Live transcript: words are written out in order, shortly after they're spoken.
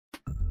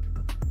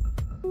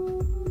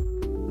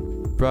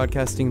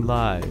Broadcasting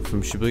live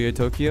from Shibuya,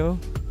 Tokyo,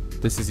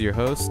 this is your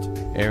host,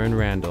 Aaron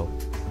Randall.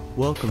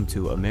 Welcome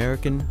to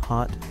American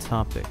Hot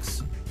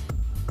Topics.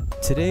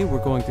 Today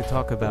we're going to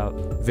talk about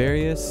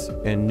various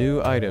and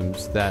new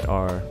items that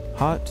are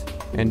hot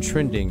and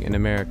trending in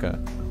America.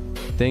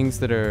 Things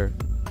that are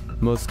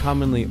most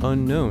commonly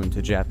unknown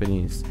to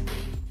Japanese.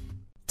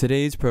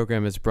 Today's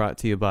program is brought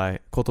to you by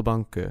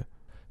Kotobanku.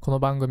この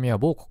番組は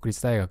某国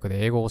立大学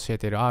で英語を教え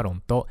ているアーロ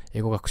ンと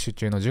英語学習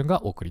中のジュン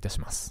がお送りいた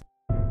します。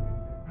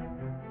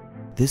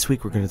This week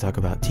we're going to talk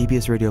about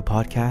TBS Radio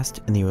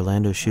podcast and the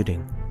Orlando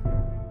shooting.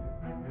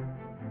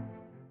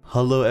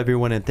 Hello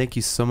everyone and thank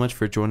you so much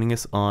for joining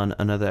us on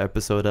another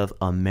episode of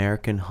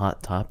American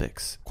Hot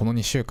Topics. この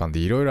2週間で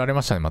いろいろあり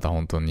ましたね、また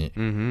本当に。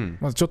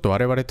まずちょっと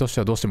我々とし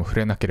てはどうしても触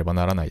れなければ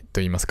ならないと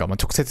言いますか、直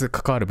接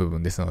関わる部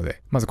分ですの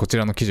で、まずこち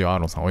らの記事をアー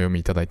ロンさんお読み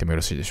いただいてもよ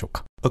ろしいでしょう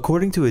か。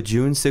According to a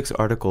June 6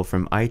 article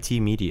from IT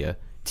Media,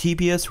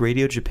 TBS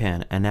Radio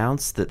Japan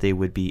announced that they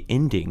would be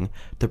ending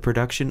the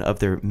production of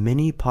their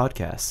mini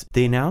podcasts.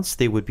 They announced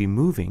they would be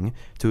moving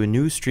to a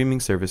new streaming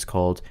service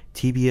called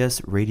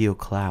TBS Radio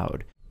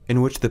Cloud,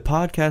 in which the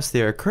podcasts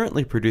they are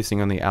currently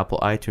producing on the Apple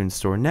iTunes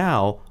Store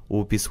now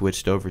will be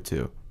switched over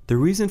to. The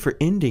reason for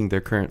ending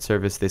their current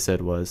service, they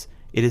said, was,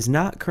 it is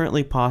not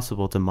currently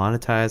possible to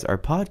monetize our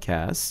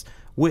podcasts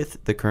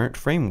with the current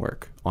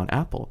framework on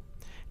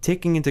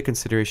Apple.Taking into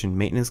consideration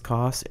maintenance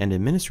costs and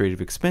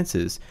administrative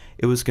expenses,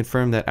 it was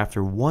confirmed that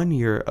after 1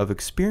 year of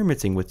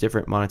experimenting with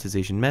different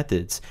monetization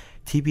methods,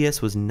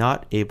 TBS was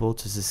not able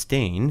to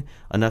sustain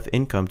enough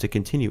income to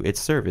continue its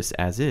service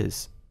as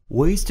is.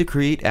 Ways to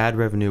create ad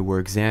revenue were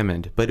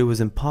examined, but it was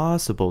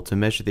impossible to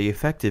measure the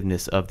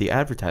effectiveness of the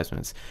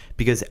advertisements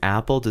because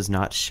Apple does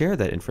not share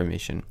that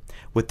information.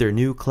 With their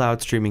new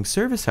cloud streaming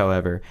service,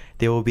 however,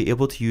 they will be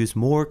able to use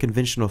more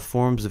conventional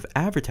forms of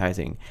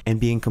advertising and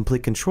be in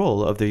complete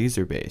control of their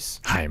user base.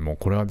 はい、もう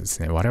これはで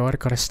すね、我々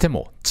からして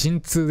も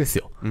鎮痛です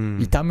よ。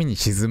痛みに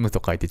沈む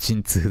と書いて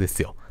鎮痛で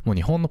すよ。もう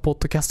日本のポッ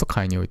ドキャスト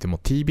界においても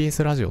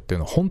TBS ラジオっていう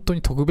のは本当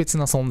に特別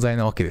な存在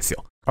なわけです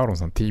よ。アーロン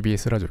さん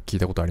TBS ラジオ聞い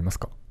たことあります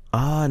か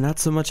？Not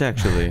so much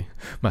actually.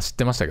 知っ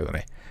てましたけど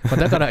ね。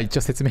だから一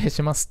応説明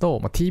しますと、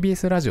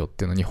TBS ラジオっ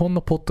ていうのは日本の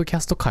ポッドキャ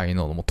スト界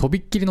のもうとび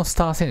っきりのス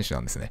ター選手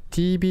なんですね。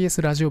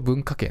TBS ラジオ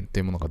文化圏って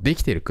いうものがで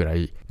きているくら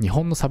い、日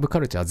本のサブカ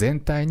ルチャー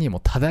全体にも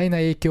多大な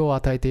影響を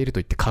与えている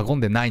と言って過言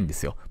でないんで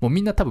すよ。もう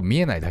みんな多分見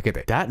えないだけ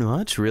で。That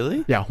much?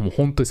 Really? いや、もう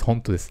本当です、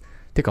本当です。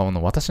てか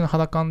私の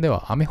肌感で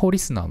はアメホリ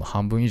スナーの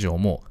半分以上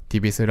も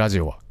TBS ラ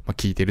ジオは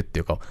聞いてるって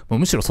いうか、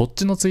むしろそっ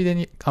ちのついで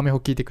にアメホ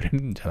聞いてくれる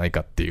んじゃない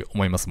かっていう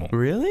思いますもん。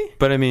Really?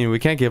 But I mean, we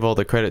can't give all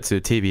the credit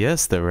to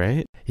TBS though,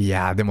 right? い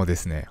やーでもで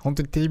すね、本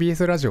当に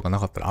TBS ラジオがな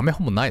かったらアメ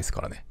ホもないです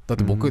からね。だっ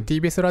て僕、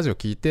TBS ラジオ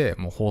聞いて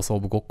もう放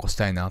送部ごっこし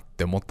たいなっ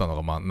て思ったの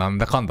がなん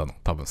だかんだの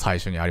多分最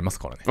初にあります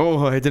からね。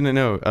Oh, I didn't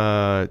know.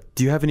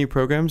 Do you have any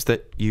programs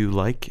that you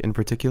like in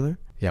particular?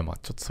いやちょ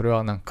っとそれ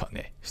はなんか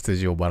ね、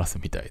羊をばらす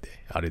みたいで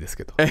あれです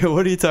けど。Hey,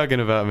 what are you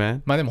talking about,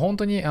 man? でも本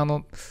当に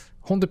本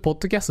当にポッ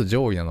ドキャスト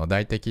上位なのは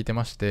大体聞いて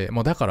まして、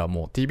もうだから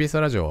もう TBS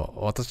ラジオは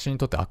私に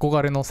とって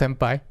憧れの先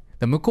輩。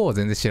向こうは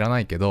全然知らな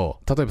いけ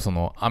ど、例えばそ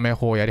のアメ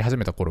ホをやり始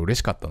めた頃嬉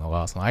しかったの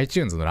が、その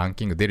iTunes のラン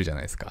キング出るじゃ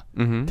ないですか。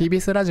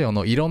TBS ラジオ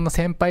のいろんな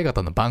先輩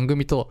方の番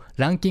組と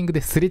ランキング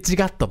ですれ違っ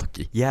た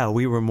時。Yeah,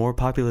 we were more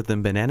popular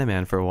than Banana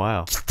Man for a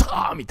while. 来た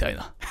ーみたい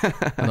な。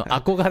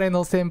憧れ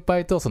の先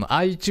輩とその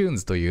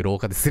iTunes という廊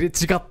下ですれ違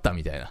った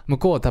みたいな。向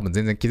こうは多分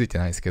全然気づいて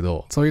ないですけ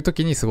ど、そういう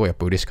時にすごいやっ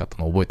ぱ嬉しかった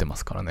のを覚えてま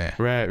すからね。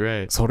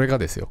Right. それが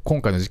ですよ、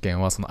今回の事件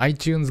はその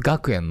iTunes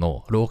学園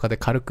の廊下で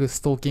軽く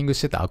ストーキング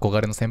してた憧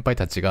れの先輩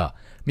たちが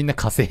みんな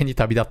火星に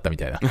旅立ったみ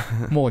たいな。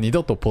もう二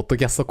度とポッド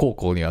キャスト高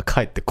校には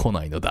帰ってこ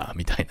ないのだ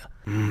みたいな。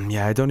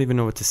Yeah, I don't even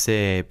know what to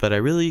say, but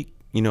I really,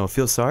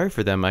 feel sorry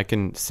for them. I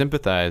can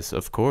sympathize,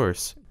 of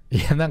course.い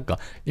や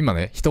今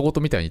ね人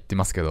事みたいに言って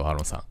ますけど、アー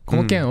ロンさんこ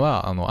の件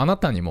は、あな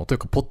たにもという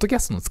かポッドキャ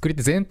ストの作り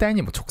手全体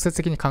にも直接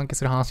的に関係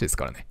する話です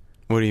からね。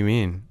 What do you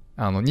mean?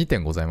 2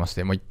点ございまし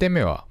て、1点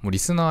目はもうリ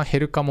スナー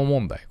減るかも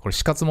問題、これ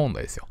死活問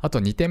題ですよ。あと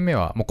2点目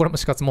はもうこれも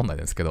死活問題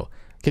ですけど、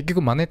結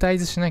局マネタイ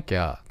ズしなき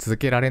ゃ続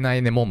けられな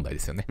いね問題で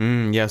すよね。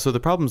Yeah, so the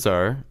problems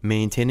are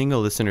maintaining a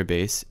listener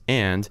base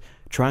and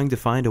trying to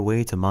find a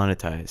way to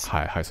monetize.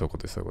 はい、そういうこ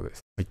とです。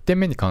1点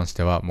目に関し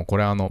てはもうこ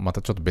れま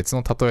たちょっと別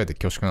の例えで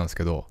恐縮なんです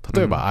けど、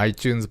例えば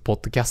iTunes ポッ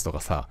ドキャストが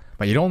さ、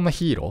いろんな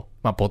ヒーロ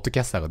ー、ポッドキ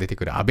ャスターが出て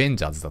くるアベン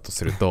ジャーズだと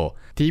すると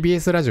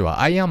TBS ラジオ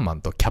はアイアンマ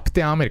ンとキャプ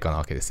テンアメリカな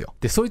わけですよ。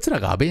でそいつら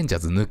がアベンジャ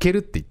ーズ抜ける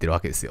って言ってる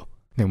わけですよ。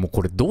でも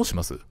これどうし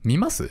ます？見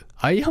ます？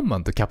アイアンマ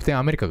ンとキャプテン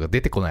アメリカが出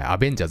てこないア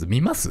ベンジャーズ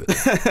見ます？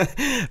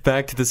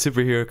 Back to the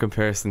superhero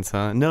comparisons,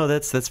 huh? No,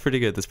 that's pretty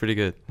good. That's pretty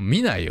good.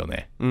 見ないよ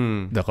ね。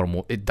だから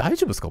もう大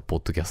丈夫ですかポ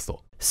ッドキャス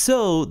ト。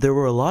So there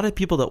were a lot of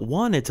people that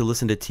wanted to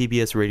listen to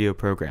TBS radio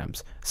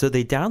programs, so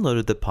they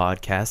downloaded the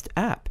podcast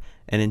app,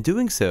 and in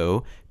doing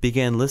so,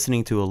 began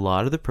listening to a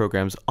lot of the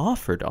programs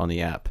offered on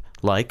the app,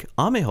 like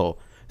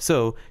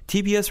Ameho.So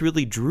TBS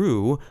really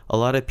drew a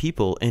lot of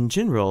people in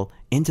general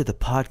into the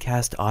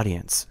podcast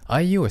audience.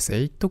 iOS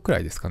 8くら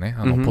いですかね。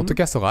ポッド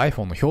キャストが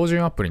iPhone の標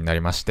準アプリになり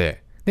まし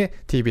て、で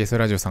TBS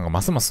ラジオさんが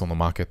ますますその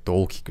マーケット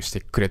を大きくし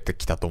てくれて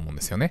きたと思うん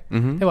ですよね、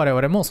で我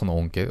々もその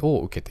恩恵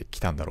を受けてき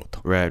たんだろうと。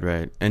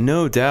 Right. And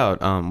no doubt,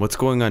 what's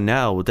going on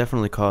now will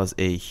definitely cause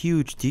a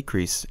huge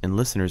decrease in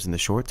listeners in the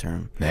short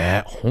term.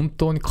 ねえ本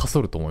当にか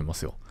そると思いま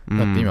すよ。だ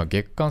って今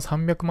月間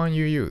300万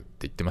UU って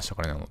言ってました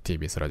からね、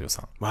TBS ラジオ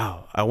さん。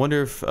Wow, I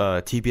wonder if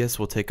TBS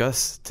will take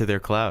us to their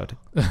cloud.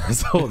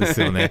 そうです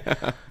よね。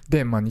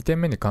で、2点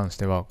目に関し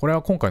ては、これ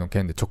は今回の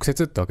件で直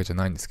接ってわけじゃ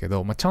ないんですけ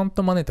ど、ちゃん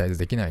とマネタイズ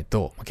できない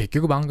と、結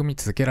局番組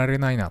続けられ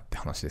ないなって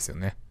話ですよ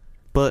ね。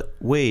But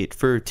wait,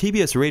 for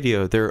TBS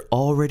Radio, they're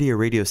already a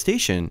radio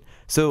station,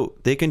 so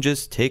they can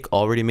just take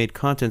already made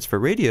contents for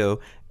radio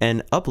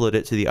and upload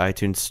it to the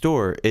iTunes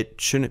store. It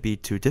shouldn't be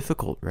too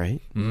difficult, right?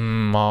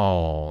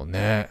 まあ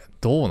ね、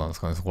どうなんで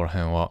すかね、そこら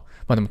辺は。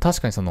でも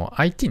確かにその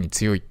IT に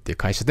強いっていう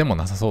会社でも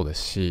なさそうで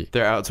すし。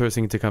They're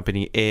outsourcing to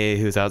company A,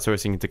 who's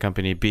outsourcing to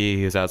company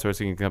B, who's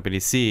outsourcing to company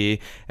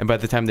C, and by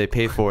the time they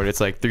pay for it, it's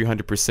like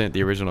 300%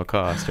 the original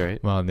cost, right?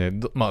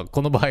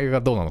 この場合が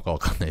どうなのかわ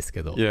かんないです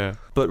けど。Yeah.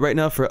 But right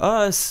now for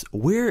us,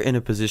 we're in a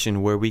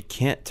position where we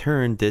can't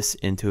turn this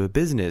into a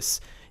business.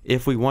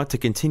 If we want to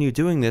continue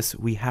doing this,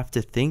 we have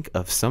to think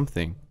of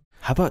something.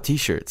 How about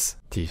t-shirts?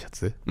 T シャ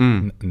ツ？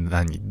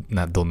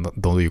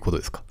どういうこと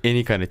ですか？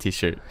 Any kind of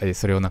t-shirt.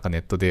 それをなんかネ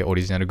ットでオ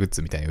リジナルグッ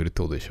ズみたいに売るっ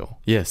てことでしょ？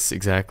 Yes,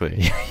 exactly.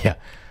 いや、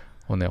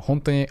もうね、本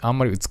当にあん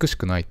まり美し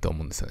くないと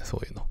思うんですよね、そ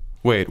ういうの。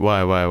Wait,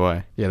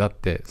 why? いや、だっ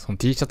て、その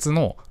T シャツ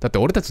の、だって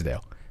俺たちだ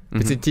よ。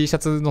別に T シャ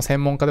ツの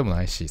専門家でも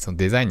ないし、その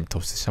デザインに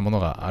突出したも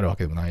のがあるわ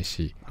けでもない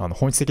し、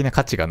本質的な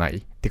価値がない。っ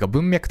ていうか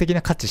文脈的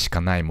な価値し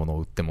かないものを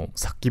売っても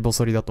先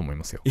細りだと思い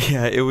ますよ。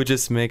Yeah, it would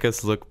just make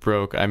us look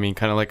broke. I mean,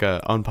 kind of like an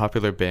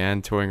unpopular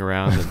band touring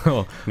around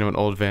in, an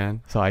old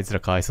van. そう、あいつら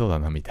かわいそうだ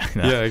なみたい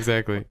な。Yeah,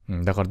 exactly.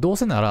 だからどう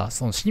せなら、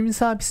その新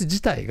サービス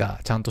自体が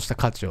ちゃんとした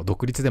価値を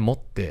独立で持っ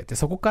て、で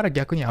そこから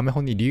逆にアメ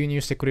ホンに流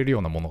入してくれるよ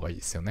うなものがいい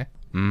ですよね。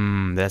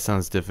That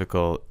sounds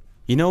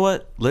difficult.You know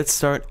what? Let's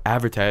start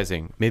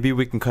advertising. Maybe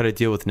we can cut a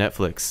deal with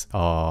Netflix.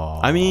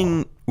 I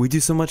mean, we do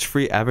so much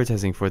free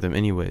advertising for them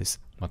anyways.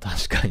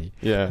 確かに。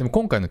Yeah. でも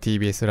今回の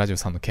TBS ラジオ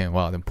さんの件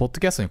は、でもポッド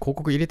キャストに広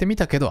告入れてみ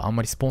たけど、あん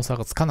まりスポンサー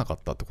がつかなかっ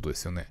たってことで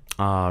すよね。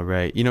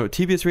Right. You know,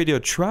 TBS Radio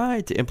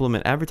tried to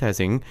implement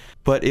advertising,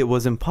 but it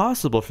was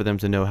impossible for them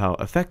to know how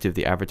effective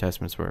the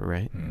advertisements were,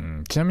 right?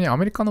 ちなみにア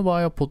メリカの場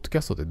合はポッドキ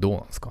ャストでどう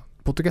なんですか？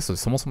ポッドキャストで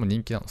そもそも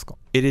人気なんですか？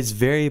 It is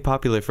very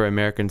popular for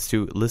Americans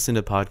to listen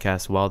to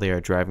podcasts while they are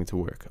driving to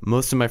work.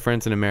 Most of my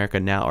friends in America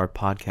now are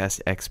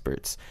podcast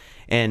experts.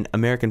 And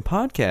American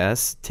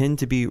podcasts tend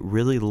to be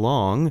really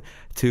long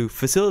to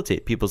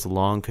facilitate people's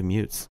long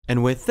commutes.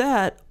 And with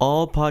that,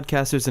 all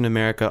podcasters in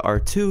America are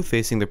too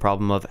facing the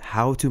problem of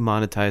how to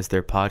monetize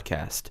their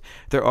podcast.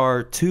 There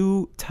are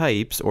two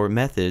types or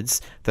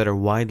methods that are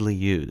widely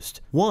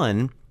used.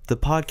 One, the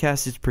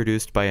podcast is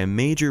produced by a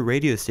major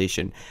radio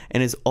station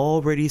and is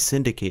already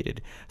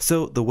syndicated.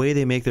 So the way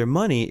they make their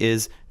money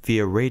is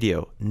via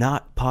radio,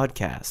 not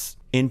podcasts.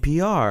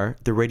 NPR,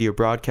 the radio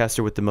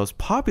broadcaster with the most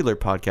popular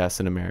podcasts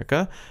in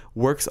America,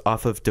 works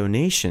off of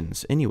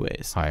donations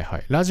anyways. はいは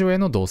い。ラジオへ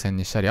の動線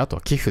にしたり、あと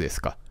は寄付で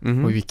すか。ウ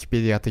ィキ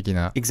ペディア的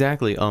な。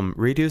Exactly.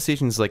 Radio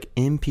stations like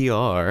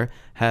NPR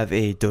have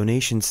a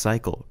donation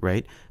cycle,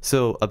 right?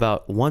 So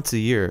about once a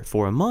year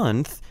for a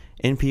month,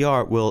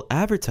 NPR will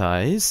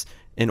advertise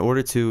in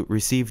order to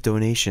receive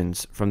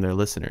donations from their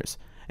listeners.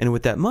 And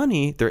with that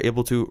money, they're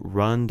able to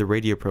run the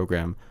radio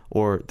program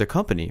or the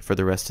company for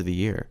the rest of the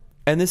year.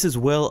 And this is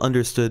well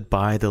understood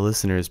by the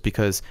listeners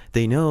because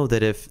they know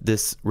that if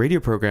this radio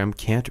program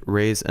can't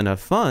raise enough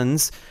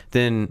funds,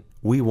 then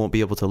we won't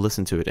be able to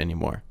listen to it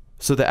anymore.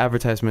 So the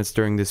advertisements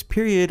during this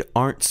period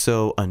aren't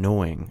so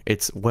annoying.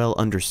 It's well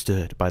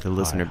understood by the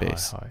listener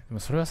base. でも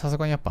それはさす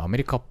がにやっぱアメ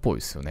リカっぽい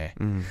ですよね。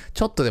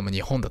ちょっとでも日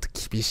本だと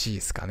厳しい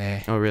ですか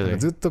ね。Oh, really?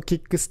 ずっとキ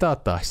ックスター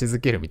ターし続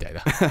けるみたい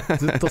な。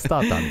ずっとスタ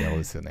ーターみたいなこと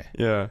ですよね。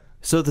Yeah.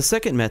 So the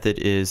second method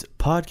is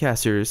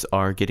podcasters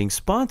are getting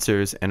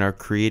sponsors and are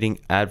creating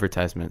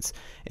advertisements.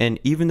 And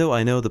even though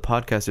I know the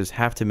podcasters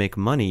have to make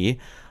money,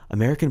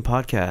 American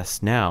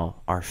podcasts now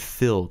are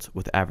filled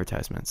with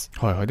advertisements.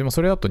 はいはい。でも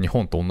それだと日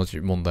本と同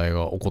じ問題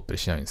が起こったり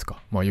しないんですか？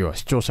要は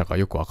視聴者が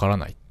よくわから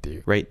ないってい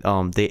う。Right.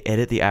 They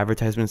edit the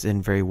advertisements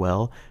in very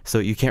well, so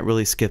you can't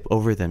really skip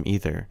over them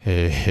either.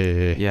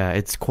 へー。Yeah,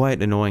 it's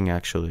quite annoying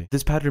actually.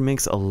 This pattern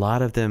makes a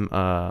lot of them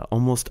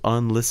almost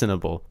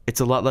unlistenable.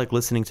 It's a lot like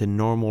listening to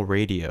normal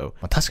radio.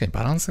 確かに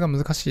バランスが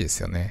難しいで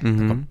すよね。な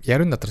んかや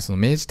るんだったらその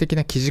明示的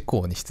な記事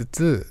項にしつ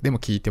つ、でも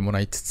聞いても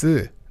らいつ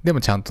つ、でも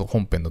ちゃんと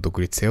本編の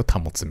独立性を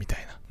保つみたい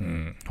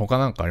な。他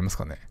なんかあります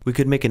かね？ We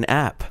could make an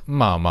app.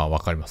 わ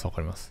かります。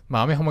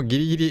アメホもギ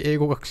リギリ英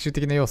語学習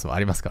的な要素はあ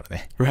りますから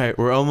ね。Right,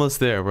 we're almost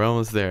there.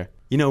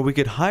 You know, we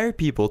could hire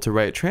people to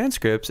write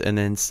transcripts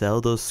and then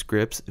sell those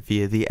scripts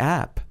via the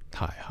app.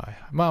 はいはい。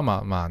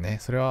まあね、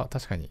それは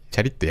確かに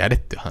チャリッとやれっ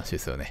ていう話で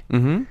すよね。で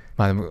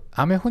も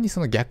アメホにそ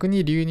の逆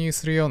に流入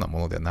するようなも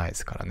のではないで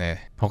すから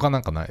ね。他な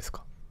んかないです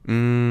か？な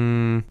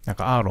ん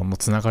かアーロンの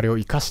つながりを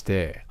生かし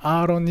て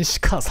アーロンにし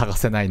か探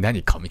せない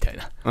何かみたい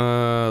な。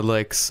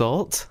Like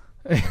salt?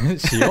 塩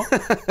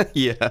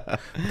Yeah.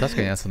 確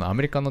かにそのア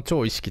メリカの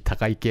超意識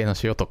高い系の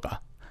塩と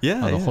か、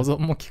Yeah, 保存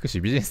も効く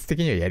しビジネス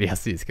的にはやりや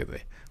すいですけど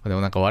ね。で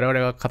もなんか我々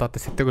が語って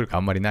説得力あ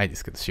んまりないで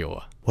すけど、塩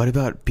は。What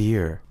about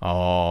beer?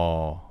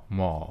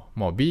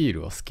 まあビー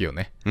ルは好きよ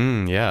ね。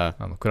Yeah.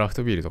 クラフ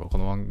トビールとかこ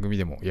の番組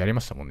でもやり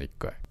ましたもんね、一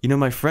回。You know,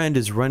 my friend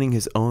is running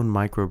his own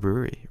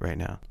microbrewery right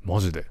now. マ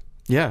ジで。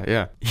Yeah,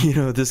 yeah. You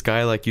know, this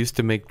guy like used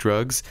to make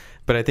drugs,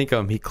 but I think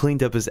he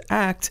cleaned up his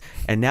act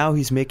and now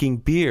he's making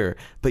beer.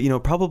 But you know,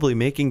 probably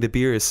making the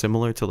beer is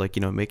similar to like,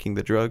 you know, making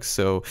the drugs,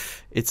 so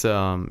it's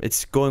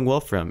going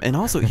well for him. And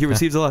also he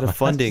receives a lot of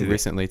funding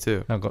recently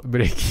too. なんかブ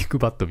レイキング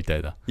バットみた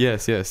いだ。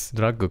Yes, yes.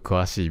 ドラッグ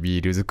詳しい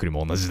ビール作り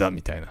も同じだ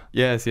みたいな。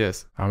Yes,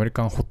 yes. アメリ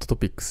カンホットト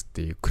ピックスっ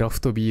ていうクラ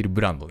フトビール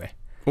ブランドね。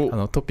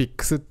トピッ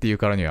クスっていう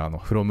からには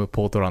from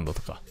ポートランド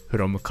とか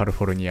from カリ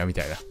フォルニアみ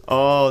たいな。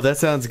Oh, that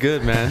sounds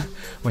good, man. も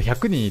う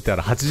100人いた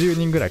ら80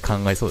人ぐらい考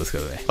えそうですけ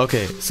どね。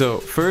Okay, so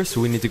first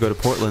we need to go to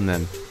Portland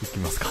then. 行き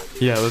ますか。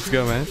Yeah, let's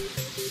go, man.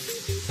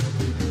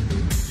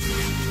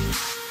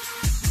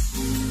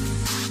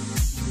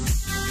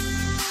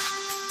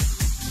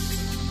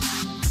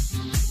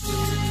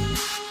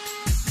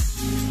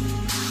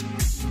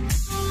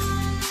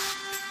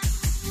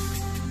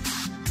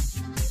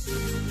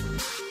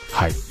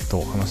はい、と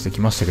話してき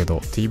ましたけど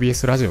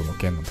TBS ラジオの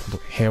件の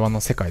平和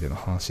の世界での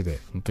話で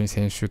本当に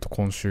先週と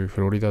今週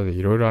フロリダで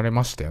いろいろあり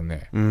ましたよ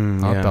ね。あ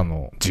なた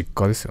の実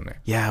家ですよ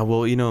ね。Yeah,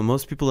 well, you know,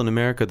 most people in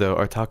America, though,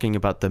 are talking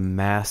about the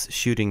mass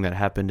shooting that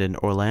happened in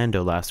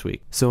Orlando last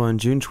week. So on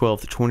June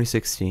 12th,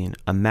 2016,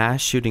 a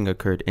mass shooting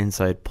occurred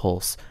inside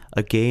Pulse,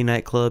 a gay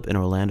nightclub in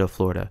Orlando,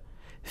 Florida.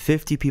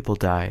 50 people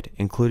died,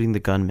 including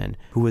the gunman,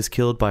 who was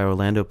killed by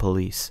Orlando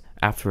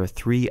police.After a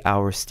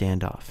 3-hour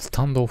standoff.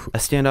 Standoff. A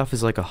standoff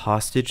is like a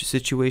hostage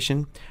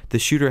situation. The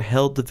shooter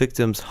held the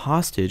victims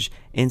hostage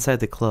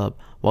inside the club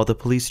while the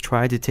police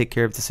tried to take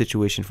care of the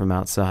situation from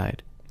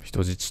outside.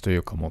 人質とい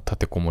うかもう立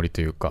てこもりと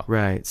いうか。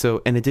Right.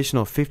 So an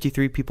additional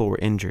 53 people were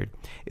injured.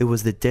 It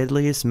was the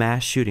deadliest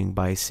mass shooting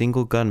by a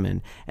single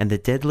gunman and the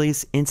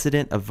deadliest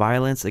incident of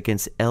violence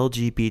against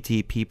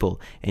LGBT people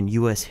in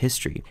U.S.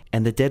 history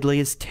and the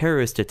deadliest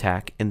terrorist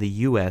attack in the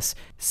U.S.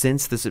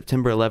 since the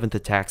September 11th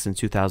attacks in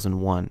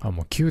 2001.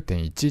 もう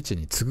 9.11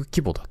 に次ぐ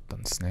規模だった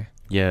んですね。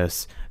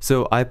Yes.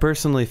 So I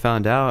personally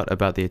found out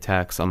about the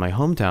attacks on my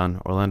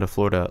hometown, Orlando,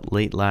 Florida,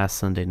 late last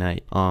Sunday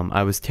night.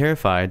 I was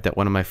terrified that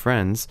one of my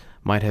friends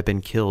might have been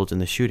killed in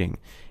the shooting,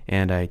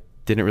 and I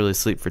didn't really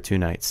sleep for 2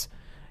 nights.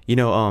 You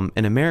know,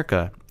 in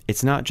America,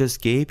 it's not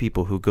just gay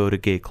people who go to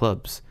gay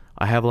clubs.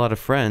 I have a lot of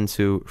friends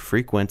who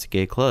frequent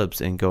gay clubs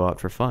and go out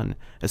for fun,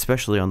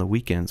 especially on the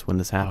weekends when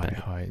this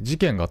happened. はいはい。事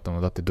件があったの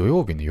はだって土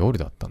曜日の夜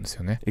だったんです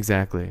よね。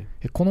Exactly.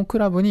 このク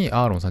ラブに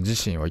アーロンさん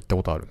自身は行った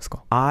ことあるんです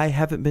か？ I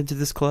haven't been to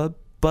this club,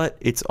 but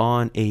it's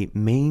on a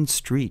main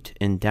street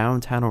in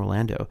downtown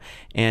Orlando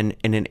and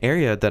in an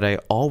area that I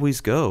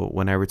always go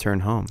when I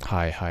return home.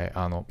 はいはい。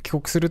帰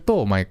国する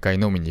と毎回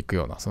飲みに行く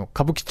ようなその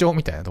歌舞伎町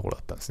みたいなところ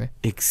だったんですね。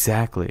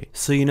Exactly.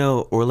 So you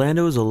know,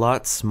 Orlando is a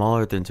lot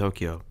smaller than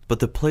Tokyo, but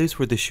the place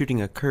where the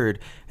shooting occurred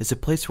is a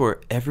place where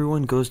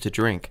everyone goes to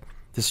drink.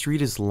 The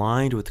street is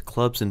lined with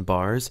clubs and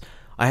bars.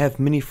 I have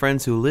many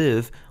friends who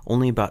live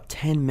only about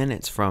 10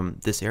 minutes from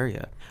this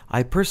area.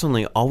 I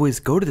personally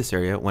always go to this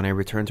area when I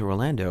return to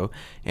Orlando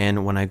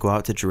and when I go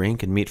out to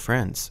drink and meet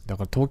friends. だ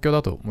から東京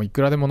だともうい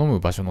くらでも飲む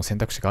場所の選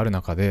択肢がある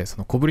中でそ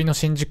の小ぶりの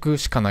新宿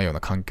しかないような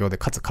環境で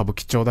かつ歌舞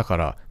伎町だか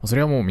らそ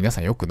れはもう皆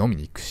さんよく飲み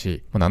に行く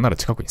しなんなら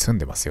近くに住ん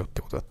でますよっ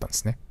てことだったんで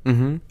すね。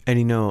And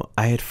you know,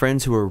 I had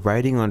friends who were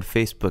writing on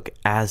Facebook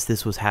as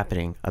this was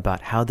happening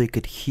about how they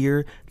could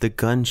hear the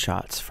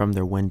gunshots from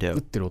their window. 撃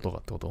ってる音が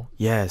ってこと？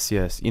 Yes,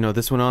 yes. You know,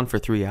 this went on for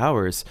 3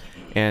 hours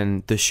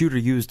and the shooter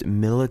used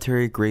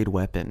military grade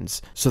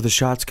weapons. So the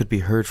shots could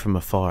be heard from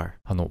afar.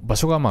 場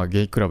所が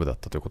ゲイクラブだっ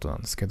たということな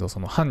んですけどそ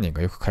の犯人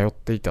がよく通っ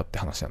ていたって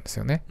話なんです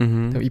よね。で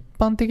も一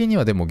般的に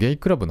はでもゲイ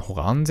クラブの方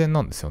が安全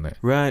なんですよね。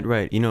Right,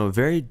 right. You know,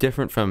 very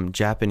different from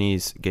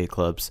Japanese gay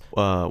clubs,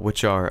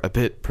 which are a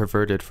bit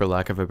perverted for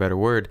lack of a better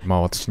word.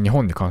 私日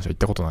本に関しては行っ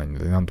たことないの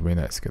で何とも言え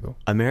ないですけど。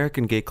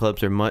American gay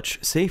clubs are much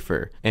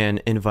safer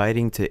and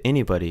inviting to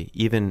anybody,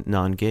 even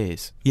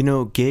non-gays. You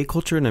know, gay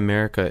culture in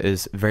America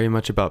is very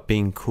much about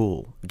being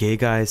cool. Gay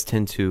guys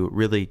tend to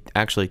really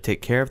actually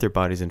take care of their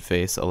bodies and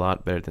face a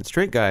lot better than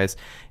straight guys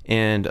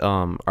and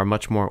are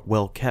much more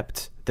well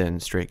kept than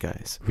straight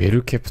guys.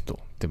 Well kept っ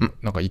て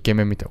なんかイケ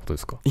メンみたいなことで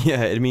すか？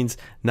 Yeah, it means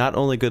not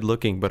only good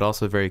looking but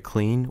also very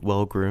clean,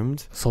 well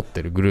groomed. 剃っ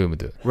てるグルーム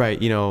で。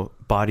Right, you know,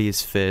 body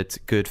is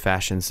fit, good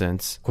fashion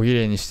sense. 小綺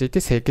麗にしてい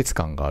て清潔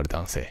感がある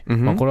男性。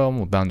これは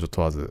もう男女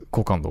問わず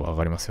好感度が上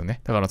がりますよ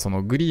ね。だからそ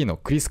のグリーの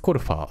クリス・コル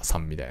ファーさ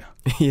んみたいな。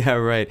Yeah,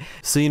 right.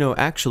 So, you know,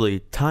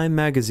 actually, Time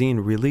magazine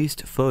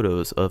released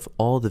photos of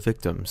all the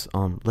victims.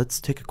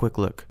 Let's take a quick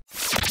look.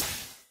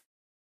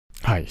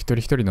 はい、一人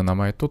一人の名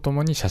前とと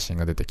もに写真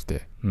が出てき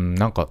て、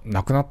なんか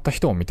亡くなった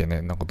人を見て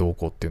ね、なんかどう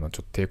こうっていうのは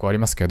ちょっと抵抗あり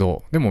ますけ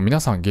ど、でも皆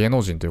さん芸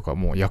能人というか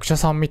もう役者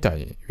さんみたい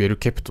にウェル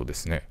ケプトで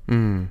すね。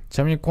ち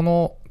なみにこ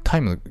のタ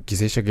イムの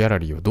犠牲者ギャラ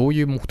リーはどう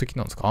いう目的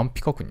なんですか？安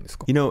否確認です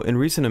か？ You know, in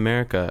recent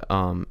America,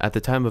 at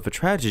the time of a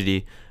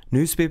tragedy,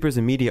 newspapers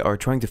and media are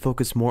trying to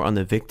focus more on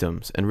the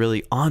victims and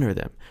really honor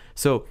them.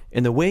 So,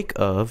 in the wake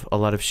of a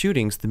lot of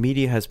shootings, the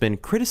media has been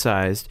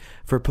criticized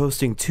for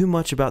posting too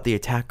much about the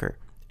attacker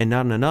and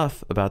not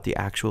enough about the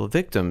actual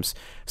victims.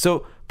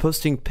 So,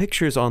 posting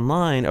pictures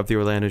online of the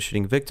Orlando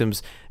shooting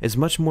victims is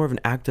much more of an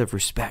act of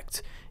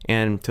respect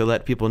and to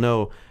let people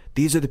know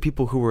these are the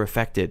people who were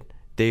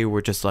affected.They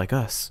were just like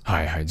us.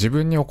 はいはい。自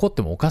分に起こっ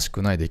てもおかし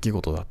くない出来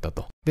事だった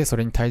と。で、そ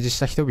れに対峙し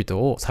た人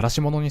々を晒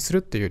し者にする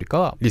っていうよりか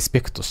は、リス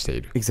ペクトして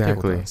いる。Exactly. という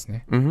ことなんです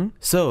ね。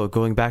So,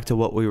 going back to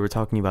what we were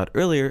talking about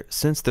earlier,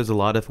 since there's a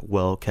lot of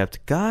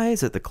well-kept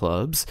guys at the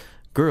clubs,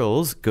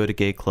 girls go to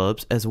gay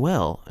clubs as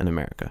well in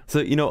America. So,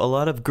 you know, a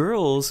lot of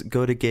girls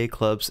go to gay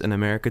clubs in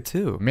America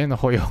too. 目の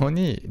保養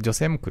に女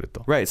性も来る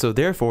と。Right, so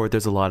therefore,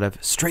 there's a lot of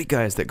straight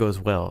guys that go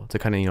as well to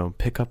kind of, you know,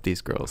 pick up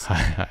these girls. は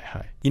いはいは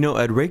い。You know,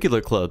 at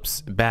regular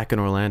clubs back in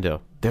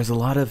Orlando, there's a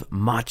lot of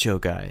macho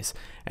guys.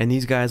 And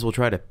these guys will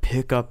try to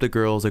pick up the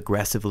girls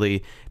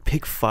aggressively,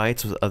 pick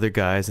fights with other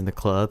guys in the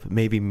club,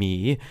 maybe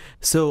me.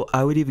 So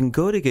I would even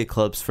go to gay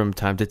clubs from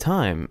time to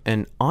time.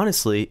 And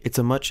honestly, it's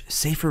a much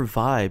safer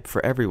vibe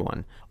for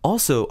everyone.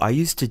 Also, I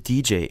used to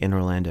DJ in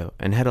Orlando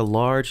and had a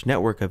large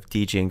network of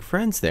DJing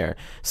friends there.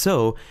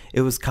 So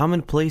it was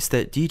commonplace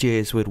that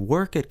DJs would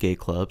work at gay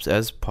clubs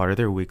as part of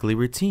their weekly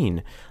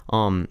routine.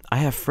 I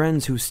have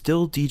friends who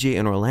still DJ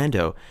in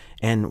Orlando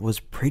and was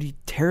pretty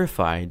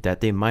terrified that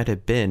they might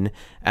have been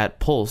at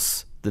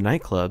Pulse, the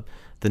nightclub,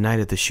 the night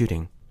of the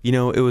shooting. You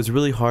know, it was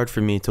really hard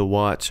for me to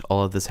watch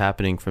all of this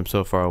happening from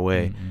so far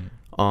away.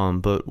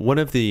 But one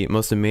of the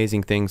most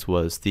amazing things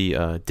was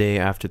the day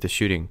after the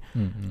shooting.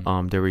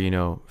 There were, you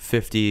know,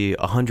 50,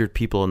 100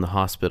 people in the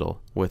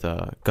hospital with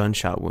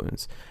gunshot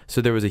wounds.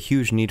 So there was a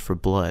huge need for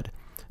blood.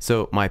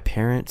 So my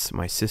parents,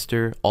 my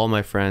sister, all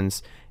my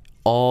friends,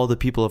 all the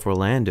people of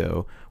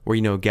Orlando were,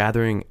 you know,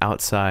 gathering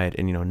outside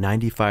in, you know,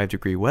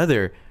 95-degree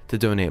weather to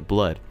donate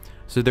blood.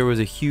 So there was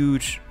a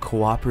huge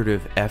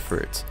cooperative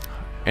effort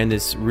and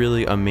this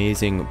really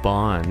amazing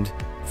bond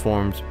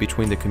formed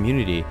between the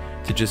community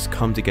to just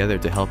come together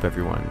to help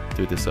everyone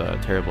through this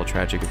terrible,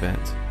 tragic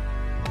event.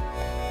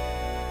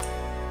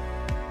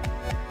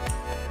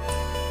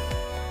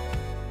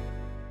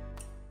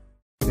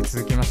 で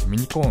続きましてミ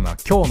ニコーナ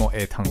ー今日の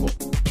英単語。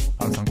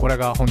アルさん、これ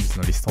が本日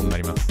のリストにな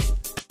ります。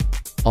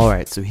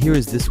Alright, so here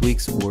is this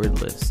week's word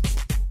list.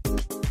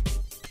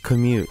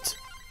 Commute.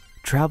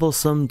 Travel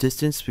some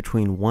distance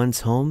between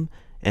one's home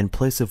and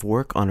place of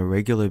work on a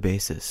regular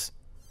basis.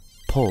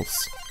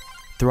 Pulse.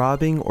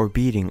 Throbbing or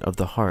beating of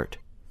the heart.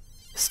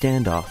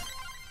 Standoff.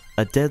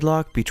 A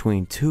deadlock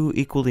between two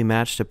equally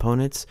matched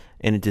opponents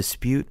in a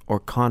dispute or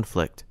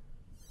conflict.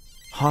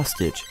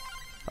 Hostage.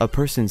 A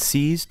person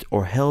seized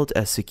or held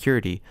as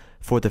security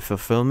for the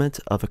fulfillment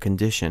of a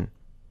condition.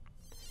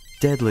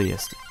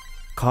 Deadliest.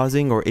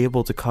 Causing or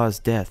able to cause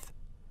death.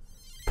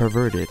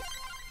 Perverted.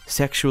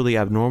 Sexually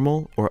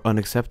abnormal or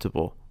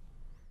unacceptable.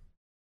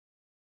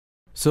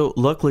 So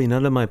luckily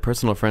none of my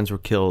personal friends were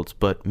killed,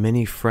 but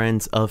many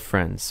friends of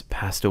friends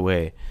passed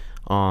away.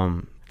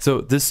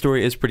 So this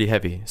story is pretty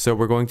heavy. So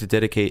we're going to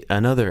dedicate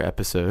another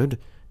episode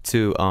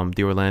to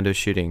the Orlando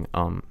shooting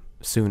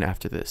soon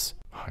after this.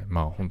 はい、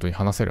まあ本当に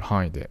話せる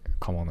範囲で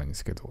構わないんで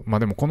すけど、まあ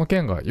でもこの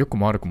件が良く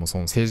も悪くもそ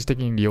の政治的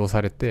に利用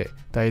されて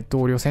大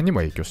統領選にも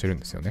影響してるん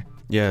ですよね。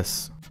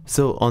Yes.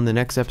 So on the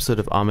next episode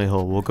of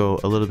Ameho, we'll go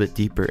a little bit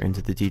deeper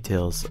into the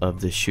details of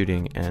this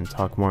shooting and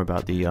talk more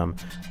about the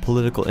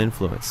political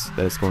influence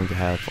that it's going to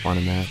have on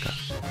America.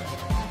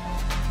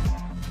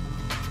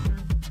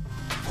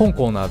 本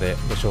コーナーで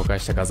ご紹介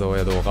した画像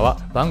や動画は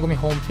番組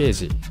ホームペー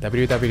ジ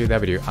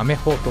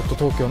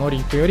www.ameho.tokyo のリ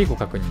ンクよりご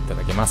確認いた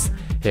だけます。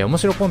面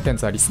白コンテン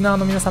ツはリスナー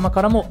の皆様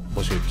からも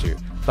募集中。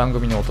番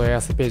組のお問い合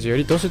わせページよ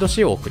りどしど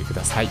しお送りく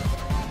ださい。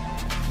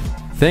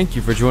Thank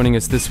you for joining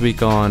us this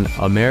week on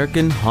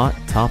American Hot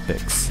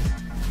Topics.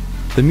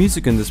 The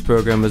music in this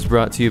program was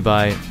brought to you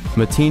by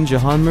Mateen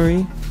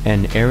Jahanmuri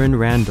and Aaron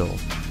Randall.